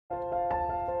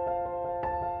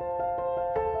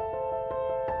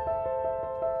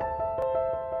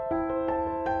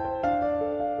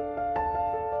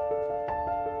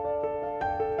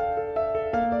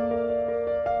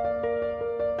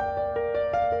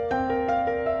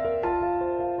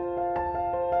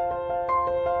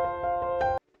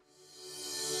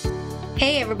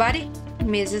Hey everybody,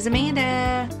 Mrs.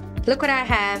 Amanda. Look what I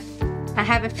have. I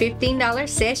have a $15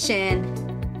 session.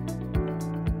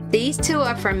 These two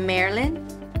are from Maryland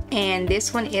and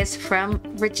this one is from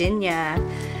Virginia.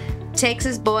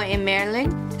 Texas boy in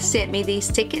Maryland sent me these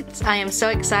tickets. I am so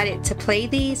excited to play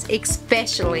these,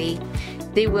 especially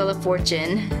the Wheel of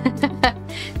Fortune.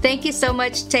 Thank you so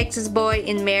much, Texas boy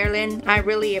in Maryland. I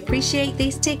really appreciate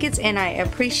these tickets and I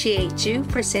appreciate you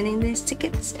for sending these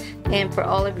tickets and for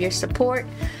all of your support.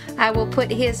 I will put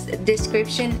his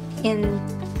description in,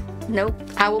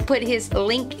 I will put his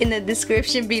link in the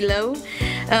description below.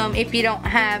 If you don't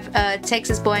have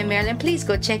Texas boy in Maryland, please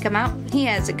go check him out. He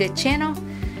has a good channel.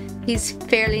 He's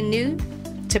fairly new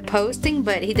to posting,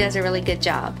 but he does a really good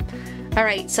job.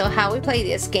 Alright, so how we play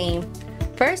this game.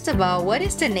 First of all, what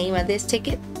is the name of this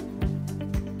ticket?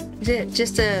 Is it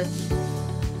just a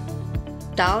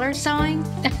dollar sign?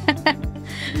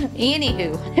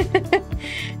 Anywho.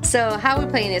 So how we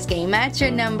playing this game? Match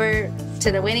your number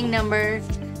to the winning number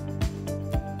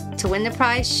to win the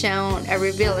prize shown. Or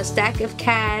reveal a stack of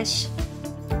cash.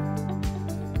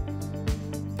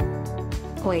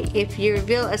 Wait, if you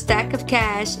reveal a stack of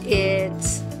cash,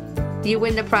 it's you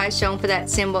win the prize shown for that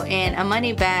symbol, and a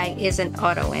money bag is an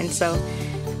auto win. So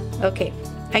okay,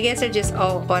 I guess they're just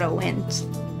all auto wins.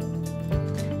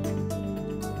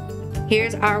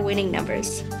 Here's our winning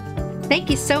numbers. Thank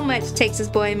you so much, Texas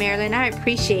boy in Maryland. I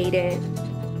appreciate it.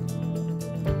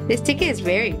 This ticket is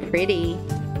very pretty.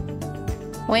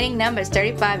 Winning numbers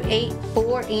 35, 8,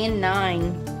 4, and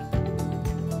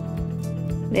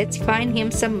 9. Let's find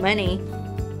him some money.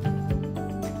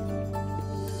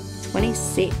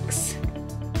 26.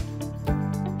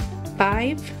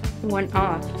 5, 1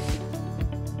 off.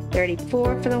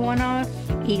 34 for the 1 off.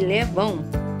 11. Boom.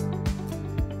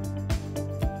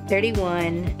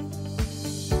 31.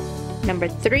 Number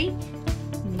 3.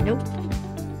 Nope.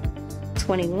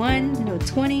 21. No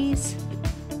 20s.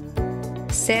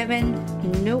 7.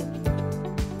 Nope.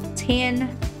 10.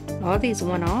 All these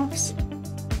 1 offs.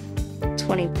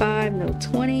 25. No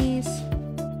 20s.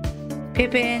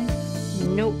 Pippin.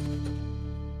 Nope.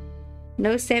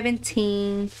 No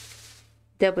 17.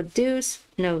 Double deuce.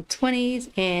 No 20s.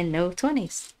 And no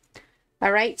 20s.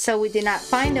 Alright, so we did not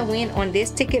find a win on this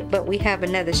ticket, but we have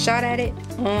another shot at it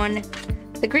on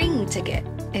the green ticket.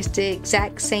 It's the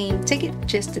exact same ticket,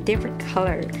 just a different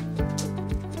color.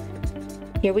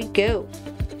 Here we go.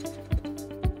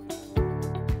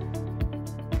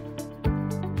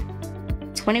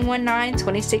 $21, $9,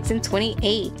 $26, and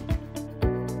 $28.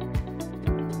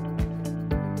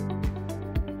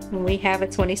 We have a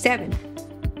 27.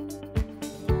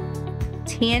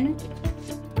 10.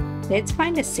 Let's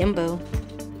find a symbol.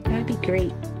 That would be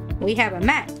great. We have a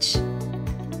match.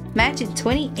 Match in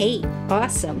 28.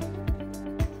 Awesome.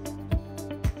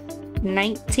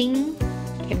 19.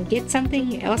 Can we get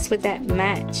something else with that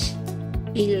match?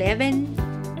 11.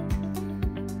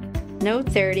 No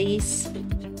 30s.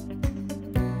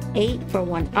 8 for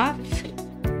 1 off.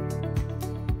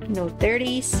 No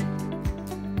 30s.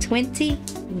 20.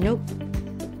 Nope.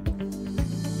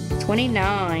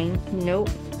 29. Nope.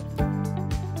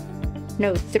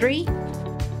 No 3.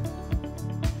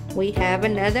 We have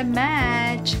another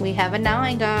match. We have a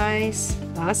 9, guys.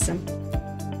 Awesome.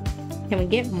 Can we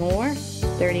get more?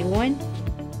 31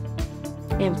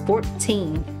 and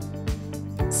 14.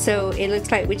 So it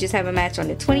looks like we just have a match on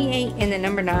the 28 and the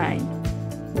number 9.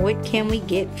 What can we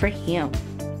get for him?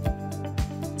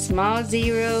 Small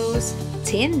zeros,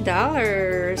 $10.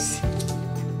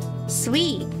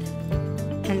 Sweet.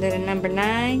 Under the number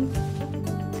 9.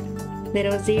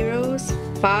 Little zeros,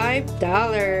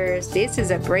 $5. This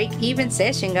is a break-even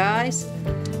session, guys.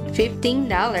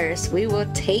 $15. We will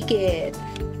take it.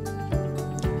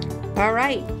 All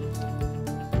right.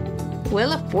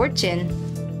 Wheel of Fortune.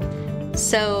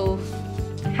 So,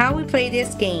 how we play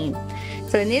this game?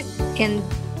 So in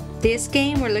this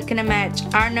game, we're looking to match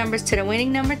our numbers to the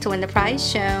winning number to win the prize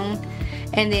shown.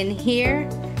 And then here,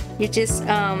 you just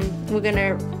we're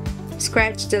gonna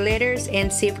scratch the letters and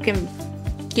see if we can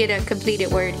get a completed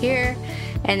word here.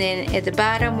 And then at the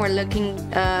bottom we're looking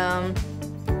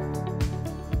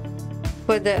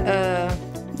for the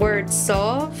word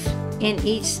solve in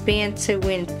each span to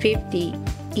win 50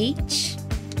 each.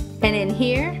 And in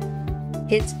here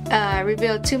it's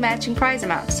reveal 2 matching prize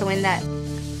amounts to win that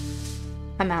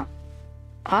amount.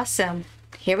 Awesome.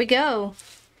 Here we go.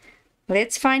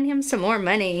 Let's find him some more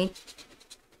money.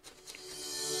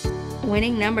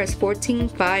 Winning numbers 14,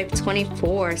 5,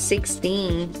 24,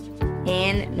 16,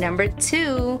 and number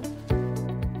 2.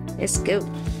 Let's go.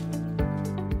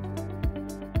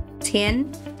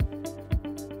 10,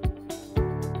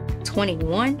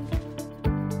 21,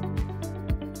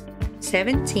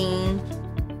 17,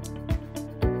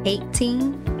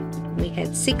 18, we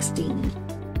had 16,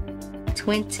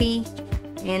 20,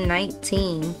 and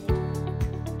 19.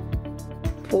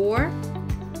 4,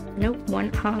 nope,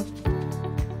 1 off.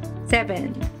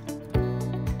 7,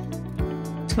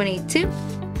 22,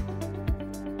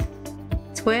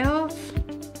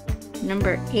 12,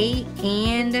 number 8,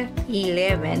 and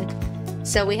 11.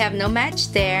 So we have no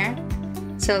match there.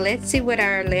 So let's see what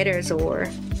our letters are.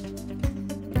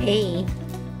 A.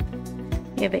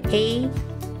 We have an A,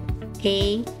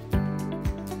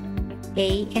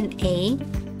 and A.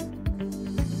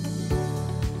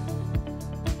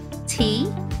 T.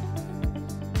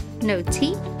 No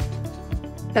T.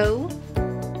 O.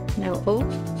 No O.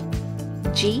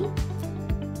 G.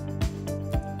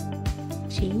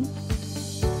 G.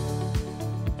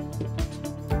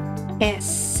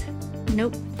 S.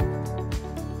 Nope.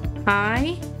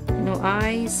 I. No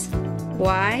I's.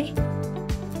 Y.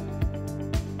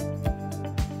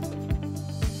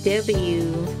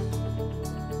 W.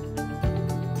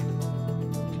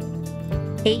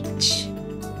 H.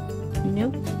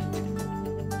 Nope.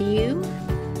 U.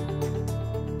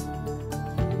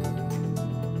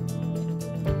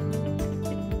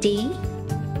 D.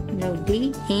 No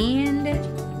D. And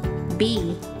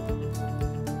B.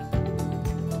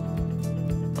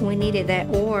 We needed that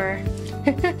or.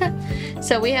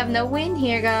 So we have no win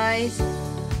here, guys.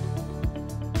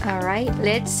 Alright,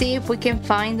 let's see if we can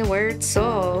find the word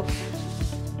solve.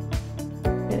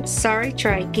 Sorry,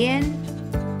 try again.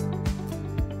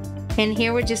 And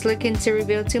here we're just looking to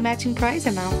reveal 2 matching prize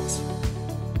amounts.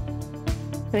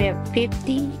 So we have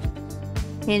 50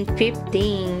 and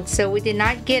 15. So we did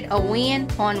not get a win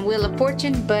on Wheel of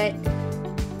Fortune, but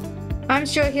I'm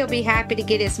sure he'll be happy to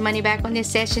get his money back on this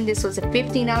session. This was a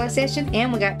 $15 session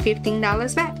and we got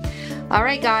 $15 back.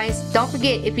 Alright guys, don't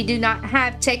forget, if you do not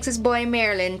have Texas Boy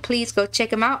Maryland, please go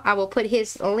check him out. I will put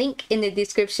his link in the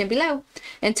description below.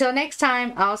 Until next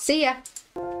time, I'll see ya.